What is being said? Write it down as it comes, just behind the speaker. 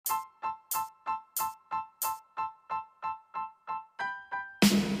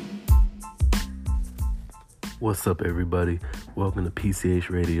What's up, everybody? Welcome to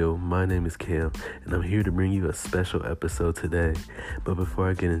PCH Radio. My name is Cam, and I'm here to bring you a special episode today. But before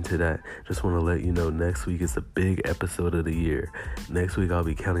I get into that, just want to let you know next week is the big episode of the year. Next week, I'll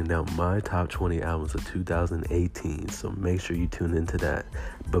be counting down my top 20 albums of 2018, so make sure you tune into that.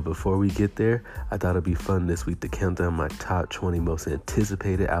 But before we get there, I thought it'd be fun this week to count down my top 20 most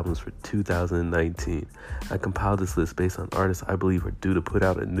anticipated albums for 2019. I compiled this list based on artists I believe are due to put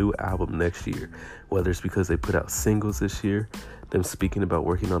out a new album next year, whether it's because they put out singles this year, them speaking about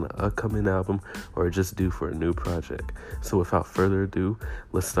working on an upcoming album, or just due for a new project. So without further ado,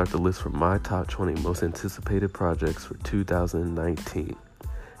 let's start the list for my top 20 most anticipated projects for 2019.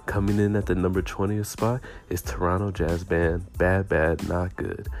 Coming in at the number 20th spot is Toronto jazz band Bad Bad Not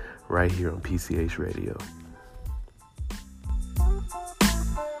Good, right here on PCH Radio.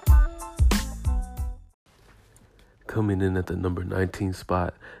 Coming in at the number 19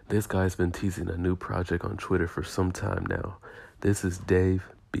 spot, this guy's been teasing a new project on Twitter for some time now. This is Dave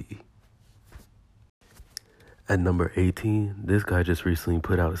B. At number 18, this guy just recently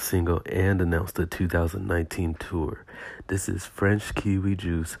put out a single and announced a 2019 tour. This is French Kiwi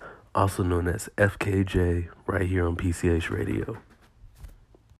Juice, also known as FKJ, right here on PCH Radio.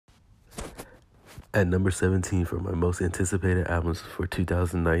 At number 17 for my most anticipated albums for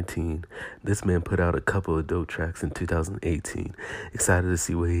 2019, this man put out a couple of dope tracks in 2018. Excited to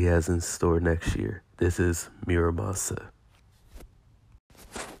see what he has in store next year. This is Miramasa.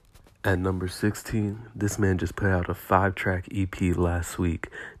 At number 16, this man just put out a 5-track EP last week.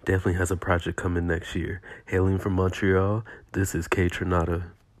 Definitely has a project coming next year. Hailing from Montreal, this is K Tronada.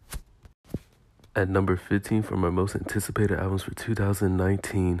 At number 15 for my most anticipated albums for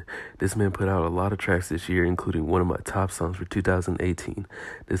 2019, this man put out a lot of tracks this year, including one of my top songs for 2018.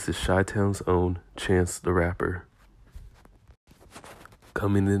 This is Chi-Town's own Chance the Rapper.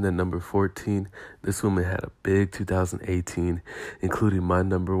 Coming in at number 14, this woman had a big 2018, including my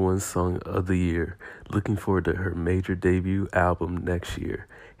number one song of the year. Looking forward to her major debut album next year.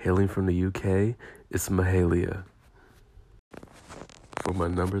 Hailing from the UK, it's Mahalia. For my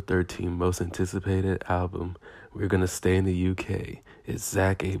number 13 most anticipated album, we're going to stay in the UK. It's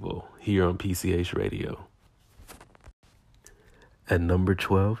Zach Abel, here on PCH Radio. At number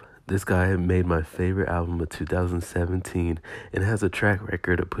 12, this guy had made my favorite album of 2017 and has a track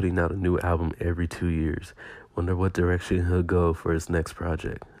record of putting out a new album every 2 years. Wonder what direction he'll go for his next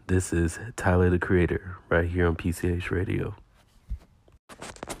project. This is Tyler, the Creator, right here on PCH Radio.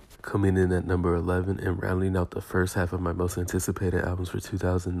 Coming in at number 11 and rounding out the first half of my most anticipated albums for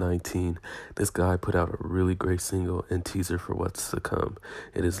 2019, this guy put out a really great single and teaser for what's to come.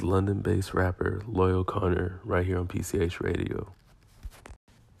 It is London-based rapper Loyal Connor, right here on PCH Radio.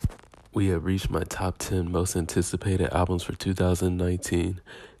 We have reached my top 10 most anticipated albums for 2019.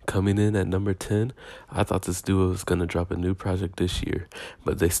 Coming in at number 10, I thought this duo was going to drop a new project this year,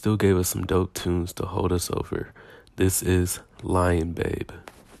 but they still gave us some dope tunes to hold us over. This is Lion Babe.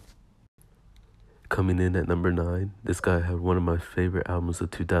 Coming in at number 9, this guy had one of my favorite albums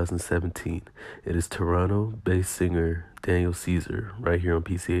of 2017. It is Toronto-based singer Daniel Caesar, right here on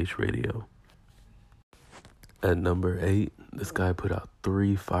PCH Radio. At number 8, this guy put out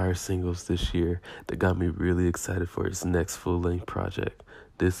 3 fire singles this year that got me really excited for his next full-length project.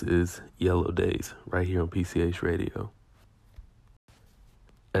 This is Yellow Days, right here on PCH Radio.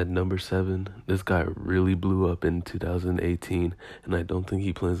 At number 7, this guy really blew up in 2018, and I don't think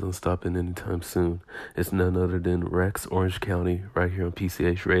he plans on stopping anytime soon. It's none other than Rex Orange County, right here on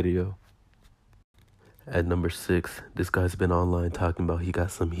PCH Radio. At number 6, this guy's been online talking about he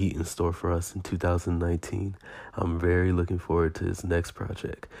got some heat in store for us in 2019. I'm very looking forward to his next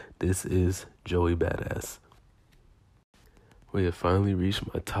project. This is Joey Badass. We have finally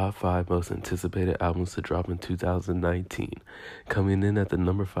reached my top 5 most anticipated albums to drop in 2019. Coming in at the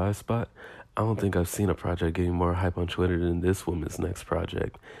number 5 spot, I don't think I've seen a project getting more hype on Twitter than this woman's next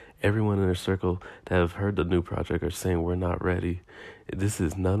project. Everyone in her circle that have heard the new project are saying we're not ready. This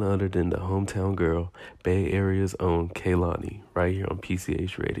is none other than the hometown girl, Bay Area's own Kehlani, right here on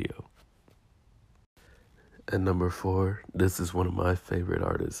PCH Radio. At number 4, this is one of my favorite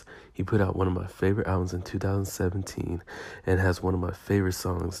artists. He put out one of my favorite albums in 2017 and has one of my favorite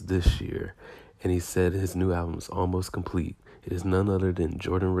songs this year. And he said his new album is almost complete. It is none other than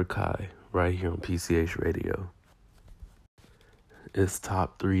Jordan Rakei, right here on PCH Radio. It's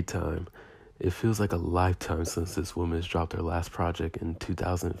top 3 time. It feels like a lifetime since this woman has dropped her last project in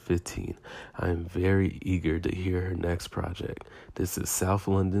 2015. I am very eager to hear her next project. This is South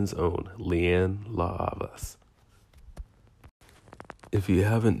London's own Leanne La Havas. If you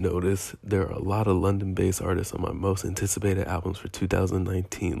haven't noticed, there are a lot of London-based artists on my most anticipated albums for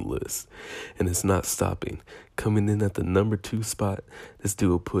 2019 list, and it's not stopping. Coming in at the number 2 spot, this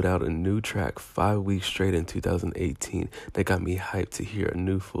duo put out a new track 5 weeks straight in 2018 that got me hyped to hear a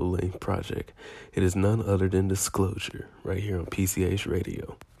new full-length project. It is none other than Disclosure, right here on PCH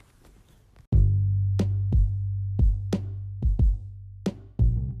Radio.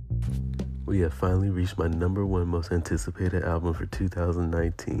 We have finally reached my number 1 most anticipated album for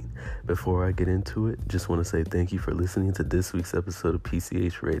 2019. Before I get into it, just want to say thank you for listening to this week's episode of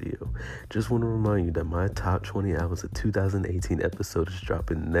PCH Radio. Just want to remind you that my top 20 albums of 2018 episode is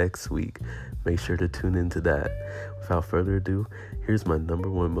dropping next week. Make sure to tune into that. Without further ado, here's my number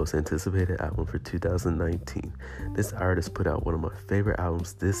 1 most anticipated album for 2019. This artist put out one of my favorite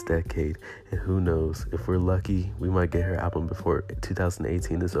albums this decade, and who knows, if we're lucky, we might get her album before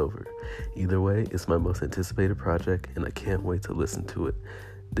 2018 is over. Either way, it's my most anticipated project, and I can't wait to listen to it.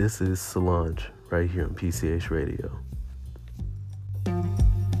 This is Solange, right here on PCH Radio.